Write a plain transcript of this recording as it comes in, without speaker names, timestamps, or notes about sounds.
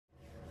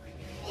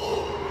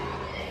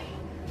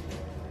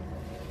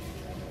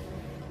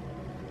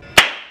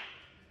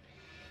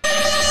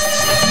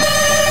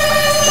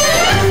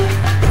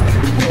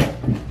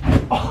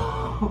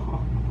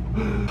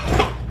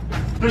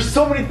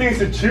so many things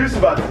to choose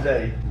about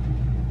today.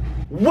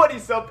 What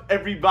is up,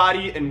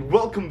 everybody, and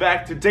welcome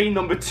back to day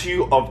number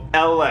 2 of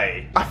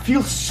LA. I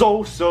feel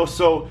so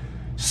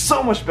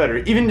much better,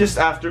 even just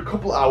after a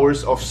couple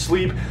hours of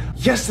sleep.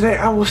 Yesterday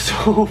I was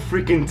so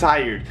freaking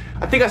tired.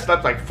 I think I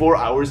slept like 4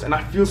 hours and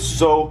I feel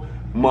so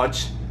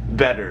much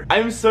better. I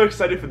am so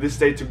excited for this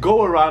day to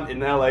go around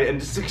in LA and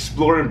just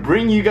explore and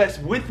bring you guys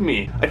with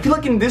me. I feel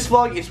like in this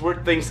vlog is where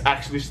things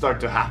actually start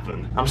to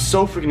happen. I'm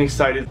so freaking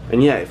excited.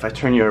 And yeah, if I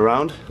turn you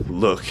around,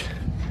 look.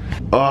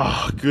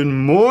 Oh, good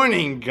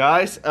morning,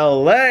 guys,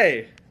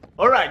 LA.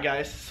 Alright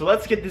guys, so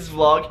let's get this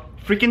vlog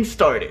freaking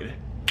started.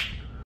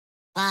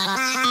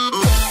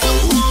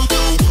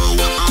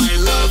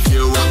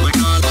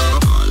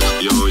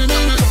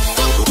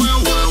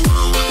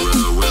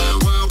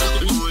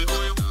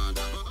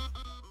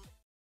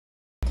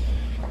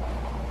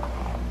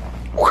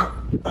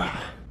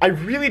 I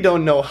really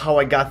don't know how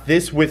I got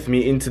this with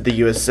me into the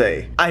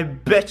USA. I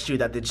bet you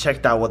that they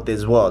checked out what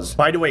this was.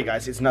 By the way,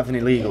 guys, it's nothing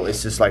illegal.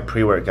 It's just like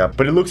pre-workout.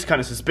 But it looks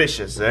kind of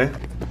suspicious, eh?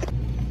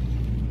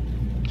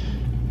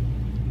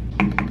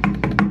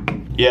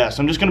 Yeah,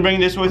 so I'm just gonna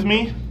bring this with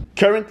me.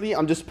 Currently,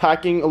 I'm just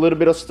packing a little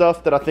bit of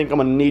stuff that I think I'm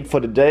gonna need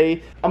for the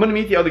day. I'm gonna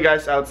meet the other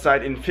guys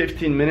outside in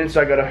 15 minutes,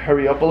 so I gotta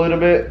hurry up a little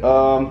bit.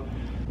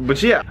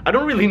 But yeah, I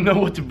don't really know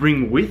what to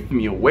bring with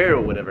me or wear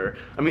or whatever.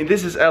 I mean,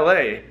 this is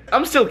LA.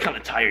 I'm still kind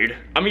of tired.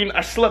 I mean,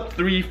 I slept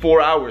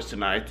 3-4 hours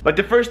tonight. Like,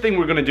 the first thing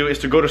we're gonna do is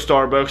to go to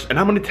Starbucks, and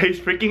I'm gonna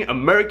taste freaking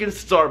American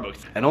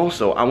Starbucks. And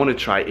also, I wanna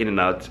try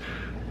In-N-Out.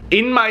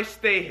 In my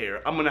stay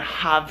here, I'm gonna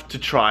have to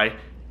try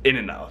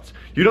In-N-Out.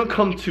 You don't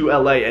come to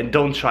LA and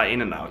don't try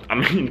In-N-Out. I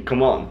mean,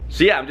 come on.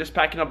 So yeah, I'm just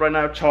packing up right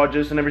now,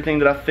 chargers and everything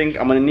that I think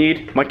I'm gonna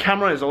need. My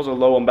camera is also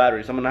low on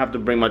batteries. I'm gonna have to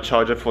bring my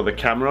charger for the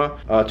camera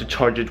to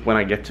charge it when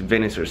I get to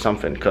Venice or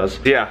something. Cause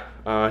yeah,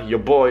 your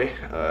boy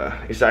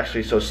is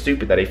actually so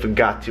stupid that he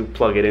forgot to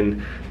plug it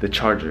in the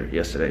charger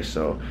yesterday.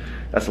 So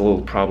that's a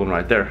little problem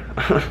right there.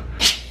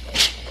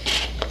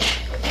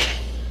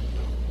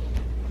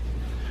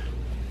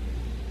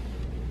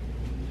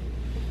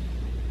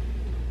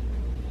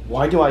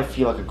 Why do I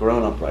feel like a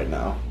grown-up right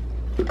now?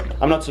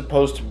 I'm not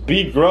supposed to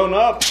be grown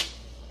up.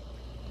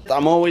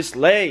 I'm always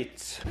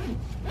late.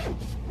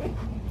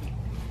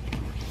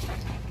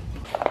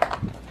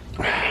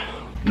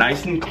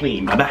 Nice and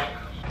clean, brother.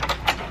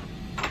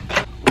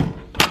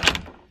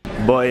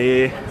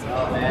 Boy. What's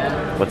up,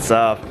 man? What's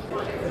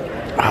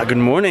up? Good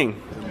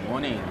morning. Good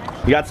morning.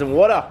 You got some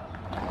water?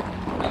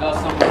 I got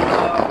some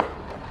water.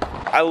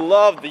 I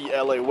love the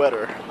LA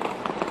weather.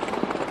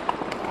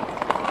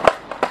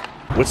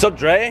 What's up,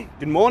 Dre?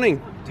 Good morning.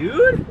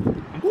 Dude,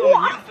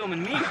 I'm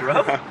filming you, filming me,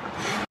 bro.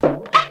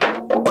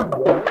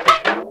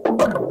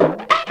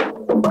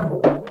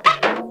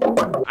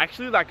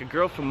 Actually, like, a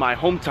girl from my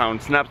hometown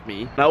snapped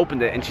me. I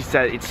opened it and she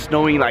said it's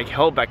snowing like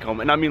hell back home.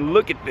 And I mean,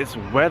 look at this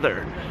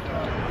weather.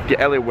 The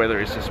LA weather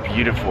is just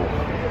beautiful.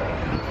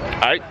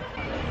 Alright?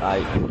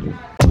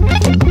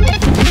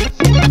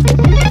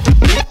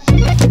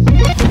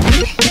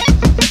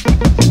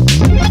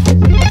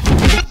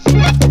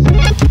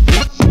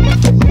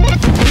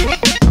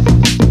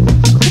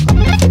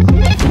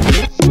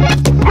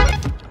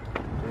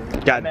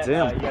 God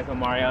damn. You guys know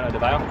Mariano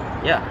DeValle?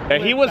 Yeah. Yeah,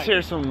 he was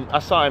here I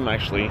saw him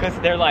actually. Because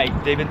they're like,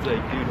 they've been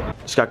like, dude.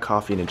 Just got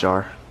coffee in a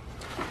jar.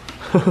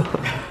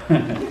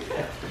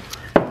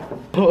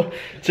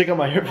 Check out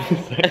my hair for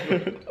a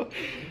second.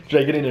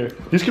 Dre, get in there.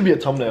 This could be a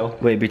thumbnail.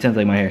 Wait, pretend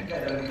like my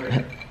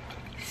hair.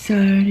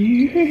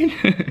 Sorry.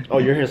 Oh,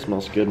 your hair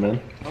smells good,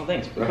 man. Oh,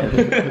 thanks, bro.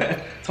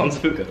 It's Hans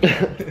Fuka.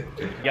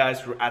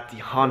 Guys, we're at the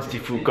Hans de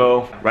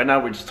Foucault. Right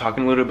now, we're just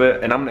talking a little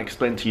bit, and I'm gonna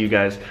explain to you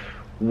guys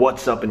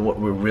what's up and what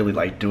we're really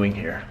like doing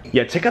here.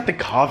 Yeah, check out the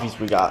coffees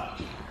we got.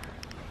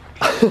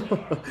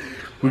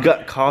 We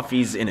got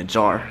coffees in a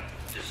jar.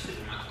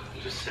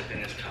 Just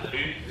sipping this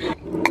coffee.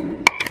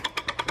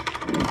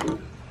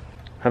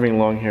 Having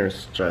long hair is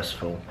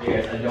stressful.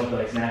 Hey guys, I don't feel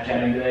like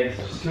Snapchatting today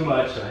because it's too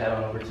much, so head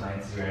on over to my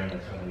Instagram.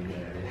 That's when we do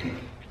everything.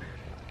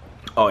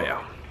 Oh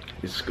yeah,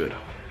 it's good.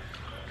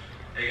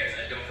 Hey guys,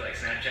 I don't feel like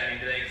Snapchatting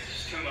today because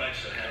it's too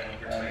much, so head on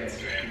over to my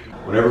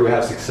Instagram. Whenever we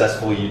have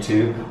successful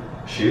YouTube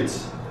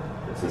shoots,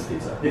 it's this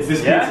pizza. It's this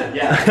pizza,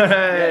 yeah.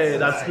 Hey,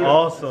 that's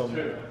awesome.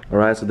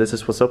 Alright, so this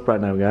is what's up right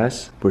now,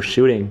 guys. We're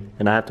shooting,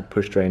 and I have to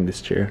push Dre in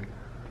this chair.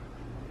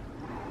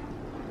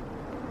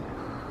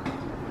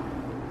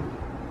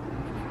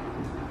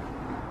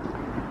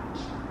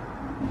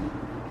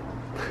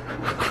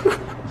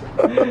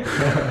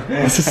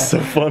 This is so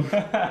fun.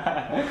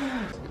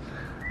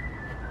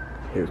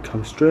 Here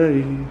comes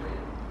Dre.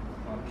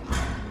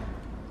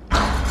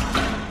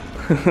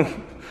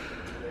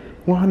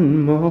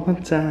 One more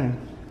time.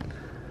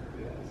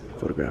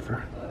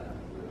 Photographer.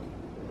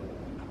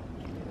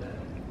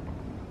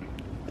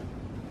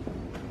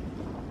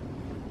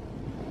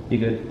 You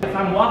good? If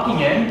I'm walking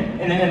in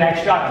and then the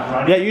next shot I'm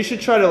running. Yeah, you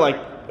should try to like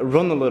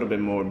run a little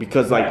bit more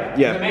because like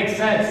yeah. It makes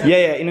sense.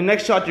 Yeah, in the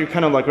next shot you're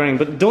kind of like running,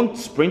 but don't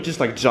sprint, just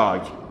like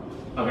jog.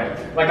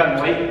 Okay. Like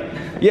I'm late?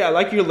 Yeah,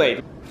 like you're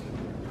late.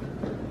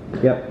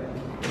 Yep.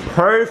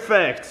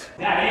 Perfect. Is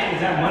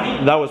that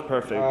money? That was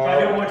perfect. Can I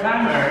do it one more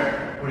time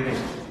or what do you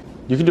think?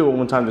 You can do it one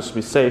more time just to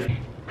be safe.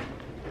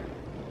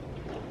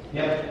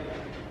 Yep.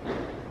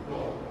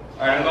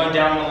 Alright, I'm going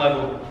down one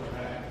level.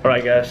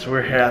 Alright guys,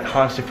 we're here at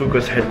Hansi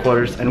Fuku's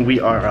headquarters and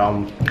we are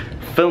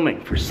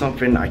filming for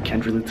something I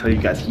can't really tell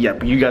you guys yet,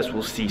 but you guys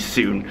will see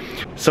soon.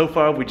 So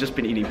far we've just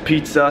been eating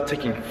pizza,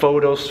 taking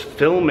photos,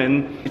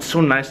 filming. It's so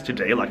nice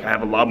today, like I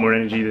have a lot more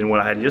energy than what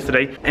I had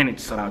yesterday, and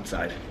it's sun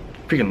outside.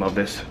 Freaking love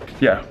this.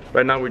 Yeah,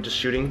 right now we're just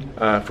shooting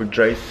for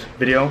Dre's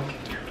video,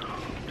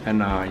 and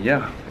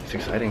yeah, it's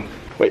exciting.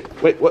 Wait,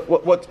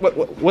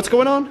 what's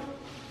going on?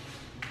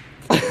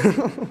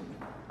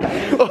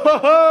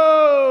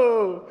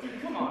 Oh!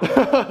 Come on.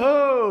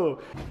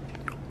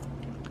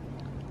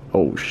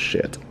 Oh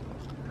shit.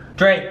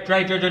 Dre.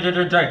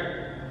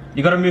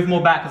 You gotta move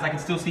more back because I can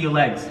still see your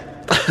legs.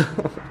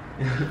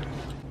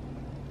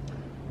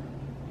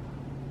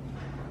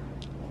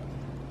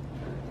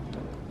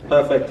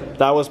 Perfect.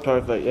 That was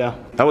perfect, yeah.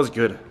 That was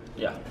good.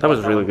 Yeah. That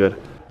was really good.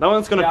 That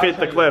one's gonna fit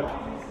the clip.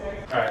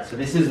 Alright, so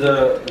this is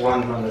the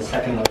one on the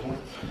second level.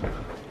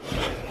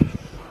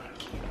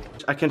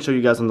 I can't show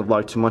you guys on the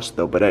vlog too much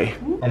though, but hey.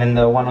 And then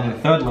the one on the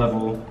third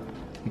level,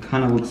 it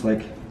kind of looks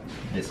like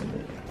this a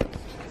bit.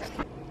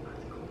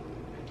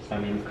 So I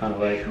mean, it's kind of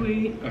like...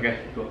 Okay,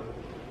 cool.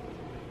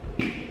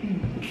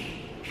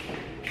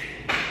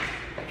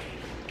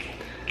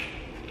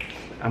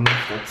 I'm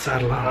off that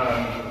saddle.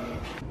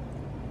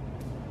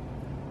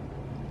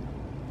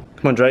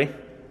 Come on, Dre. I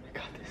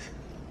got this.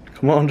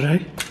 Come on,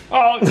 Dre.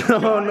 Oh,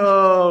 oh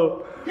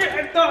no. Yeah,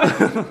 I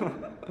thought.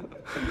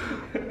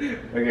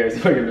 Okay, so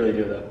I can really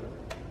do that.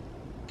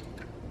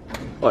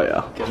 Oh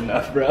yeah. Good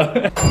enough, bro.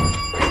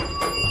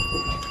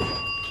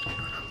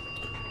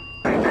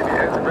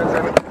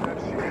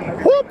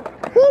 Whoop,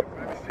 whoop.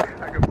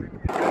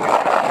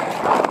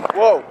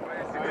 Whoa.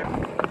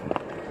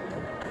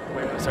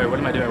 Wait, sorry, what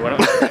am I doing? What am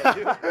I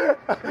doing?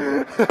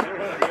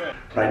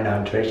 Right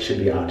now, Dre should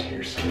be out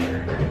here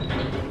somewhere.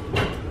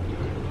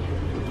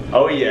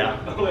 Oh yeah.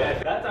 Oh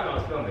yeah, that time I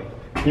was filming.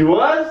 You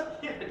was?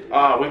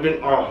 We've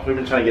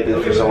been trying to get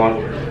this for so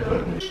long.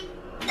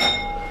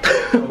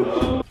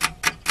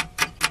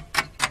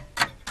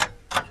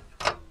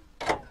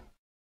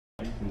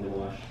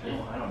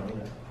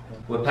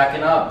 We're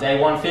packing up. Day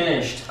one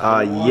finished.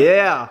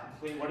 Yeah.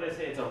 Wait, what did I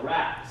say? It's a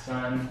wrap,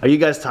 son. Are you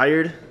guys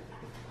tired?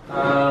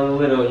 A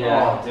little,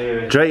 yeah. Oh,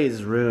 dude. Dre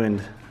is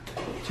ruined.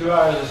 2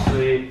 hours of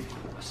sleep.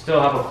 Still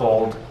have a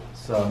cold,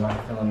 so I'm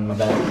not feeling my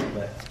best.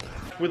 But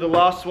We're the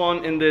last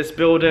one in this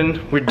building.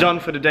 We're done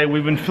for the day.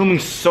 We've been filming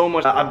so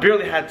much. I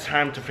barely had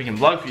time to freaking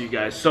vlog for you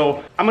guys.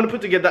 So I'm gonna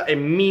put together a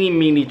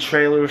mini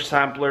trailer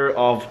sampler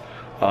of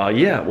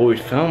yeah, what we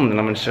filmed, and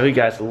I'm gonna show you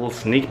guys a little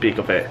sneak peek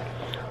of it.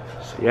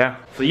 So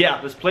yeah,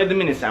 let's play the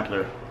mini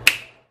sampler.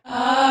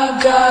 I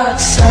got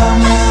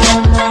something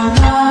on my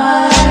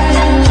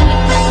mind.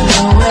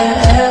 Nowhere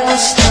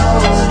else, no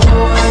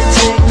Lord,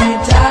 take me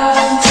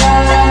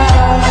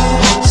downtown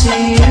to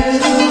you.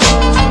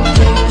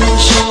 People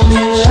show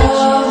me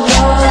love,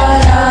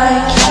 but I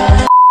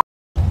can't.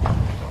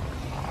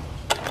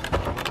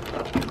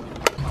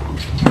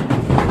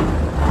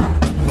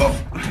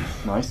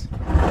 nice.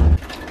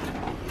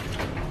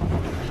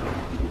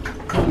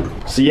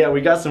 So yeah,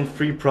 we got some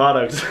free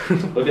products.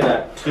 Look at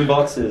that, 2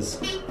 boxes.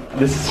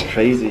 This is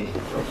crazy.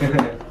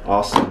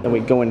 Awesome. And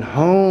we're going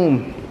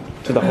home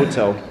to the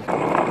hotel.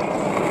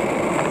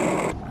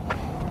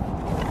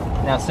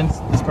 Now, since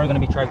this is probably gonna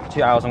be tried for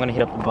 2 hours, I'm gonna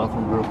hit up the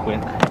bathroom real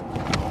quick.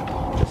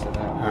 Just so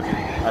that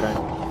I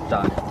don't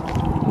die.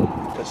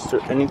 Is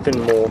there anything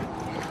more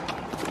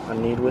I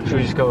need with Should we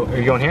you? just go? Are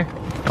you going here?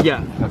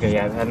 Yeah. Okay,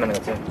 yeah, I think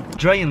that's it.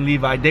 Dre and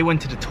Levi, they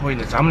went to the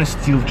toilets. I'm gonna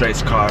steal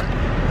Dre's car.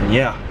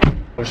 Yeah.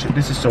 Oh shit,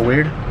 this is so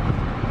weird.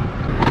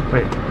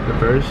 Wait,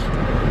 reverse.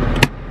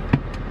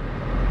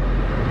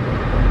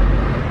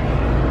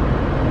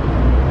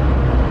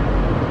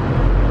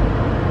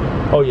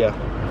 Oh yeah.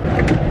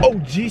 Oh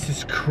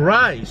Jesus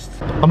Christ!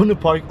 I'm gonna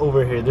park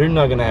over here. They're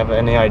not gonna have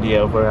any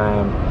idea of where I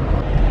am.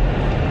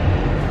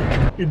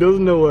 He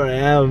doesn't know where I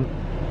am.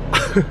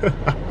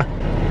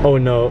 Oh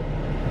no.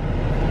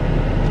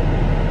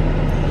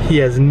 He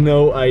has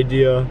no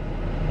idea.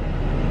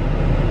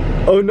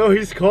 Oh no,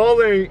 he's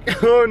calling!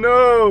 Oh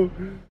no!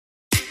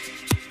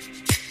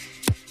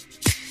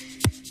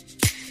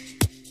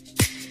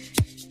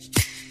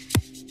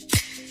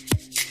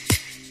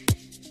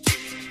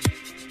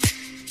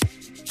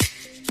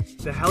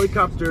 The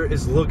helicopter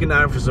is looking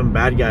out for some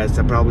bad guys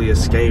that probably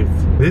escaped.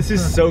 This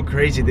is so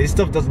crazy. This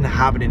stuff doesn't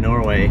happen in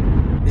Norway.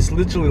 It's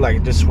literally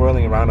like just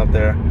swirling around up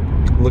there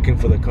looking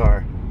for the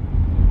car.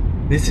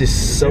 This is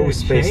so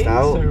spaced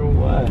out. Or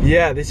what?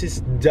 Yeah, this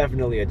is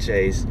definitely a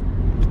chase.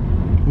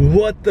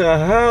 What the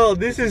hell?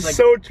 This is like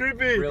so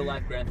trippy. Real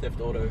life Grand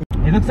Theft Auto.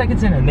 It looks like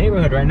it's in a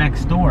neighborhood right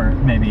next door,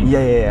 maybe.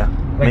 Yeah.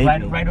 Like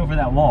Maybe. right over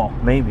that wall.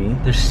 Maybe.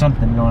 There's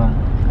something going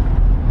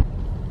on.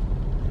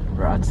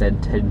 Rod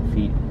said 10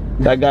 feet.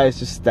 That guy is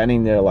just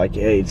standing there like,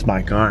 hey, it's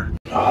my car.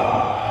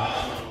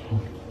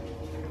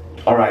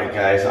 Alright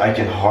guys, I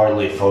can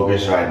hardly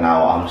focus right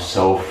now. I'm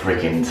so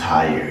freaking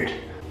tired.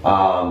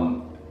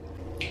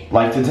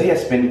 Like today I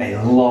spent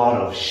a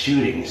lot of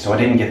shooting, so I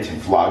didn't get to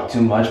vlog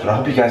too much, but I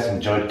hope you guys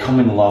enjoyed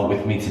coming along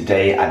with me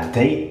today at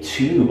day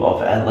 2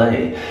 of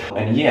LA.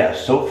 And yeah,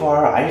 so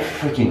far I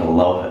freaking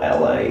love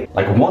LA.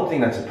 Like one thing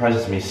that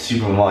surprises me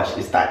super much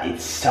is that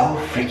it's so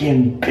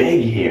freaking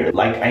big here.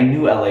 Like I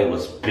knew LA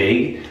was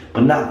big,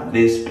 but not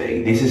this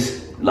big. This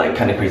is like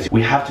kind of crazy.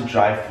 We have to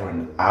drive for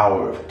an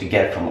hour to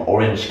get from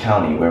Orange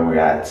County, where we're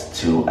at,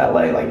 to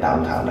LA, like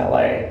downtown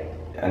LA.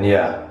 And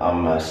yeah,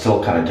 I'm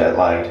still kind of jet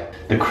lagged.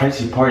 The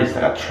crazy part is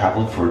that I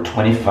traveled for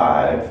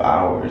 25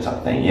 hours, I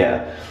think,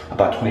 yeah.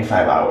 About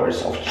 25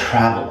 hours of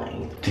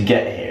traveling to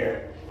get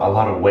here. A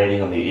lot of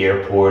waiting on the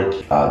airport.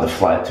 The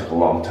flight took a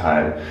long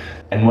time.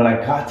 And when I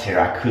got here,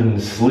 I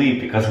couldn't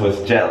sleep because it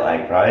was jet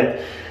lagged, right?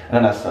 And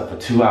then I slept for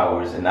 2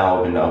 hours, and now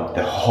I've been up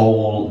the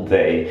whole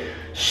day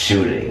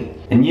shooting.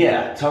 And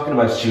yeah, talking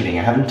about shooting,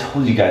 I haven't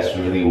told you guys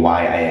really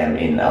why I am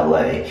in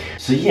LA.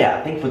 So yeah,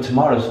 I think for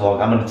tomorrow's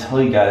vlog, I'm gonna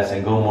tell you guys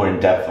and go more in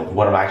depth of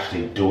what I'm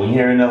actually doing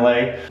here in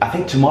LA. I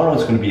think tomorrow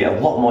is gonna be a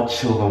lot more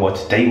chill than what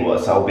today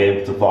was. I'll be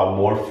able to vlog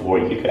more for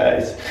you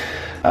guys.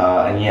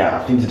 And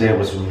yeah, I think today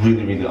was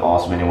really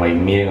awesome anyway,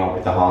 meeting up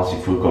with the Hansi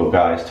Fuko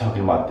guys,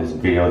 talking about this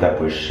video that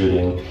we're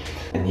shooting.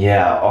 And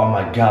yeah, oh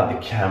my god, the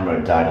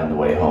camera died on the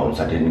way home,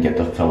 so I didn't get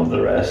to film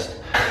the rest.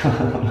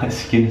 My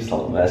skin is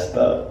all messed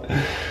up.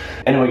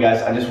 Anyway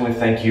guys, I just want to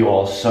thank you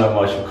all so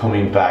much for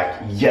coming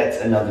back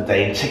yet another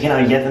day and checking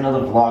out yet another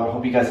vlog. I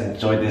hope you guys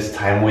enjoyed this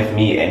time with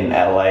me in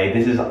LA.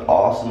 This is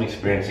awesome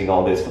experiencing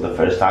all this for the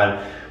first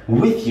time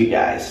with you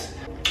guys.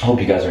 I hope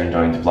you guys are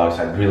enjoying the vlogs.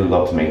 I'd really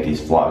love to make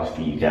these vlogs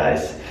for you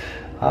guys.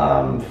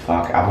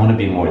 Fuck, I want to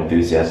be more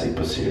enthusiastic,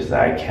 but seriously,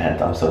 I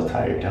can't. I'm so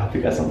tired. I hope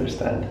you guys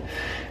understand.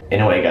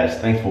 Anyway guys,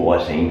 thanks for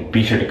watching.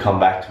 Be sure to come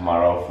back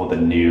tomorrow for the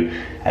new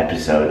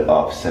episode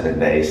of 7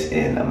 Days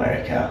in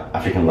America. I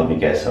freaking love you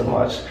guys so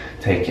much.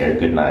 Take care,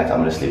 good night. I'm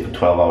gonna sleep for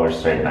 12 hours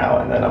straight now,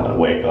 and then I'm gonna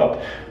wake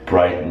up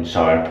bright and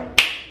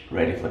sharp,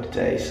 ready for the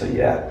day. So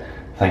yeah,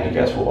 thank you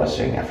guys for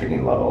watching. I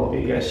freaking love all of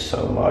you guys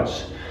so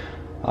much.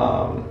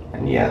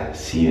 And yeah,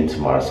 see you in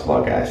tomorrow's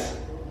vlog, guys.